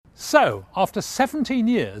So, after 17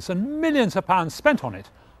 years and millions of pounds spent on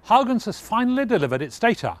it, Huygens has finally delivered its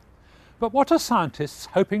data. But what are scientists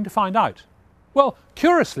hoping to find out? Well,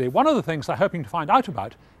 curiously, one of the things they're hoping to find out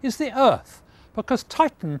about is the Earth, because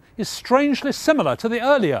Titan is strangely similar to the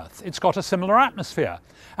early Earth. It's got a similar atmosphere,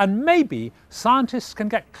 and maybe scientists can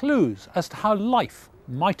get clues as to how life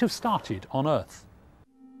might have started on Earth.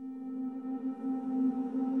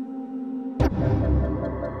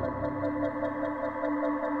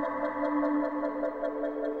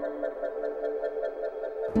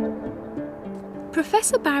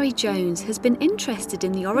 Professor Barry Jones has been interested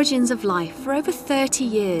in the origins of life for over 30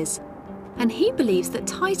 years, and he believes that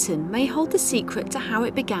Titan may hold the secret to how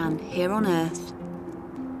it began here on Earth.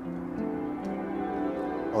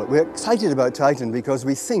 We're excited about Titan because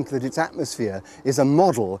we think that its atmosphere is a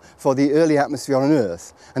model for the early atmosphere on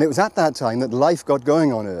Earth. And it was at that time that life got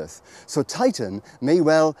going on Earth. So Titan may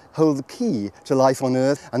well hold the key to life on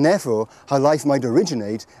Earth, and therefore how life might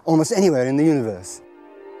originate almost anywhere in the universe.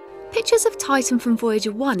 Pictures of Titan from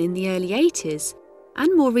Voyager 1 in the early 80s,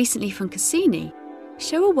 and more recently from Cassini,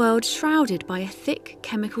 show a world shrouded by a thick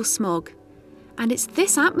chemical smog. And it's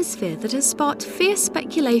this atmosphere that has sparked fierce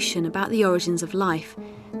speculation about the origins of life,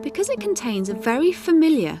 because it contains a very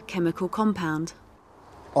familiar chemical compound.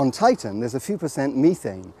 On Titan, there's a few percent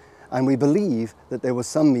methane, and we believe that there was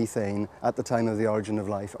some methane at the time of the origin of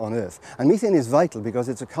life on Earth. And methane is vital because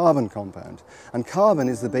it's a carbon compound, and carbon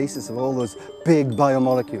is the basis of all those big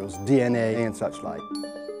biomolecules, DNA and such like.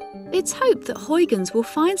 It's hoped that Huygens will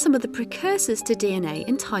find some of the precursors to DNA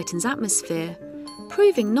in Titan's atmosphere,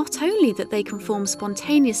 proving not only that they can form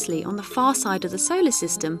spontaneously on the far side of the solar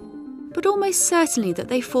system, but almost certainly that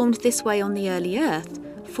they formed this way on the early Earth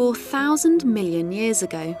 4,000 million years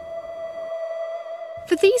ago.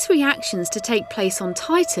 For these reactions to take place on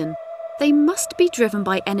Titan, they must be driven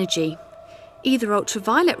by energy, either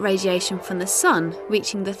ultraviolet radiation from the sun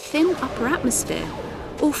reaching the thin upper atmosphere,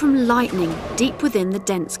 or from lightning deep within the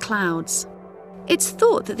dense clouds. It's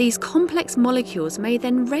thought that these complex molecules may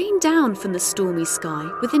then rain down from the stormy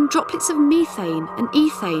sky within droplets of methane and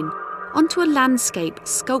ethane onto a landscape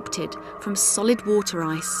sculpted from solid water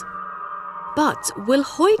ice. But will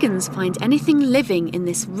Huygens find anything living in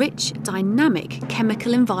this rich, dynamic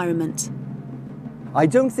chemical environment? I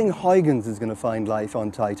don't think Huygens is going to find life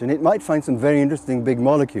on Titan. It might find some very interesting big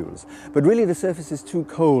molecules, but really the surface is too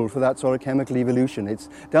cold for that sort of chemical evolution. It's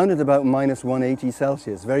down at about minus 180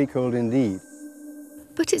 Celsius, very cold indeed.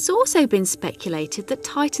 But it's also been speculated that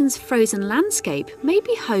Titan's frozen landscape may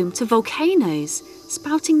be home to volcanoes,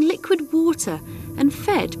 spouting liquid water and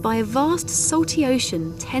fed by a vast salty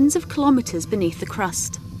ocean tens of kilometres beneath the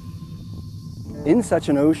crust. In such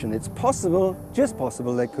an ocean, it's possible, just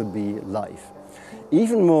possible, there could be life.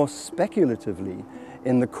 Even more speculatively,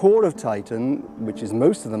 in the core of Titan, which is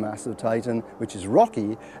most of the mass of Titan, which is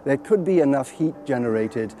rocky, there could be enough heat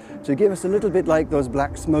generated to give us a little bit like those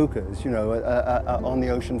black smokers, on the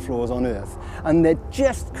ocean floors on Earth. And there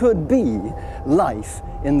just could be life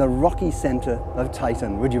in the rocky center of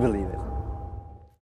Titan, would you believe it?